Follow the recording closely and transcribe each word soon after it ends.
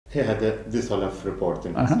He had this OLAF report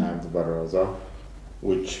in his hand, Barroso,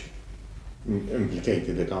 which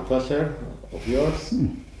implicated a confessor of yours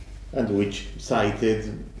and which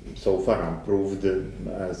cited so far unproved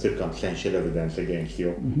circumstantial evidence against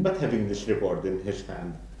you. But having this report in his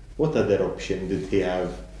hand, what other option did he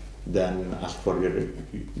have than ask for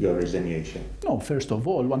your resignation? No, first of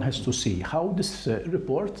all, one has to see how this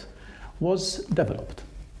report was developed.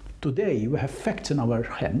 Today, we have facts in our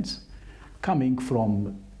hands coming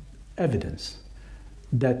from evidence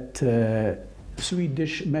that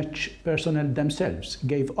Swedish match personnel themselves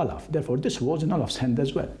gave OLAF. Therefore, this was in OLAF's hand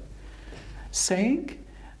as well, saying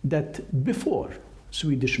that before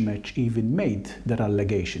Swedish match even made their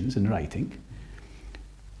allegations in writing,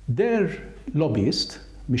 their lobbyist,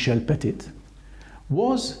 Michel Petit,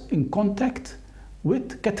 was in contact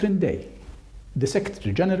with Catherine Day, the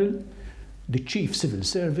Secretary General, the chief civil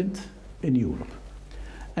servant in Europe.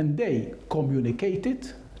 And they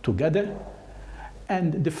communicated together,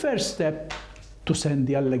 and the first step to send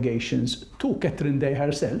the allegations to Catherine Day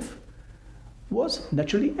herself was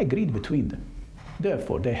naturally agreed between them.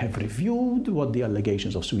 Therefore, they have reviewed what the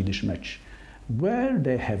allegations of Swedish match were.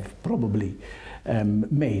 They have probably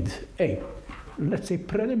made a, let's say,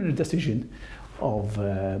 preliminary decision of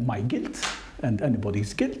my guilt and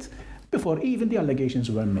anybody's guilt before even the allegations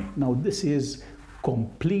were made. Now, this is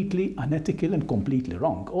completely unethical and completely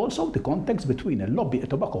wrong. Also, the context between a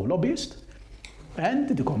tobacco lobbyist and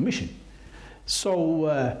the Commission.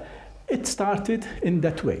 So it started in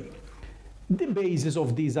that way. The basis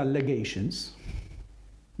of these allegations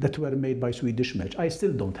that were made by Swedish match, I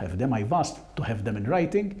still don't have them. I've asked to have them in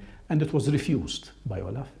writing, and it was refused by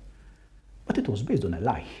OLAF. But it was based on a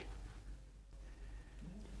lie.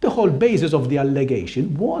 The whole basis of the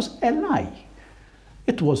allegation was a lie.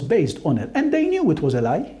 It was based on it, and they knew it was a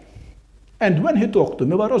lie. And when he talked to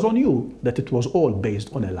me, Barroso knew that it was all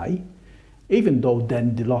based on a lie, even though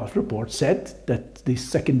then the last report said that the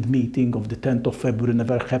second meeting of the 10th of February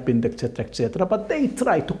never happened, etc., etc. But they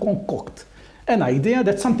tried to concoct an idea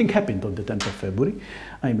that something happened on the 10th of February.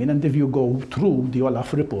 I mean, and if you go through the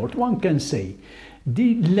OLAF report, one can say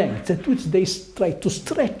the length at which they try to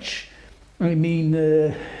stretch,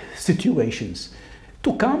 situations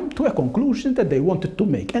to come to a conclusion that they wanted to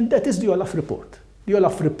make. And that is the OLAF report. The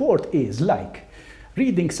OLAF report is like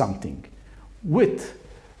reading something with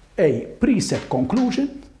a preset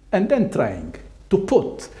conclusion and then trying to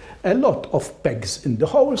put a lot of pegs in the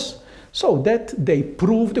holes so that they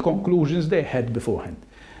prove the conclusions they had beforehand.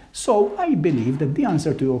 So I believe that the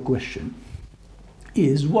answer to your question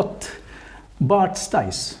is what Bart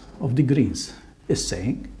Stice of the Greens is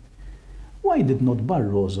saying. Why did not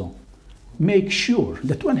Barroso make sure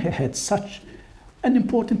that when he had such an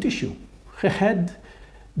important issue, he had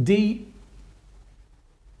the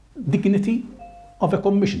dignity of a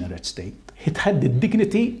commissioner at stake, it had the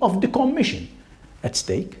dignity of the commission at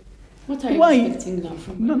stake? What are you expecting now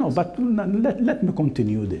from No, but let me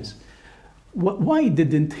continue this. Why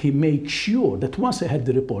didn't he make sure that once he had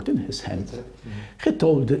the report in his hand, he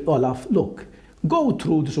told OLAF, look, go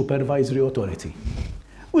through the supervisory authority,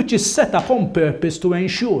 which is set up on purpose to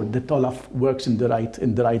ensure that OLAF works in the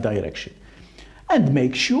right direction, and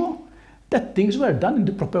make sure that things were done in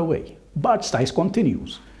the proper way. Bart Stice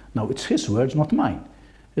continues. Now, it's his words, not mine.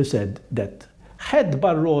 He said that had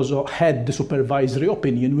Barroso had the supervisory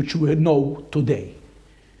opinion, which we know today,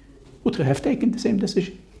 would he have taken the same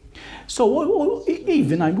decision? So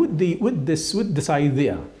even with this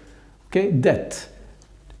idea, okay, that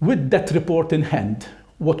with that report in hand,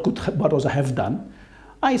 what could Barroso have done?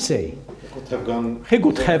 I say he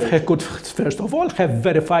could first of all have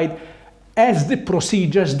verified as the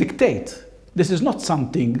procedures dictate. This is not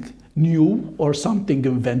something new or something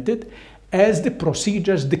invented. As the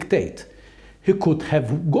procedures dictate, he could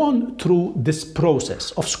have gone through this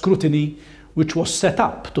process of scrutiny which was set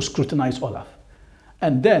up to scrutinize OLAF.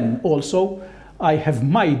 And then also, I have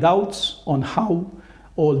my doubts on how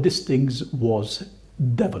all these things was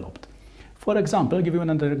developed. For example, I'll give you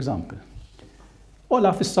another example.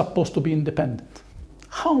 OLAF is supposed to be independent.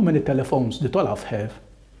 How many telephones did OLAF have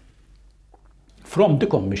from the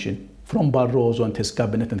Commission, from Barroso and his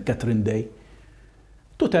cabinet and Catherine Day,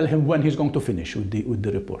 to tell him when he's going to finish with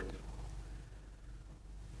the report?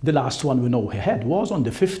 The last one we know he had was on the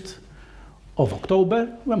 5th of October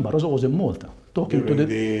when Barroso was in Malta, talking to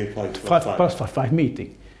the 5+5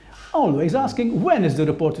 meeting. Always asking, when is the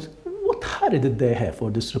report? What hurry did they have for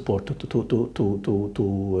this report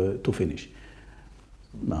to finish?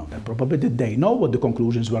 Now, probably did they know what the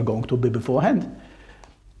conclusions were going to be beforehand?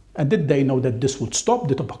 And did they know that this would stop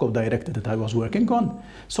the tobacco directive that I was working on?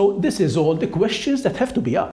 So this is all the questions that have to be asked.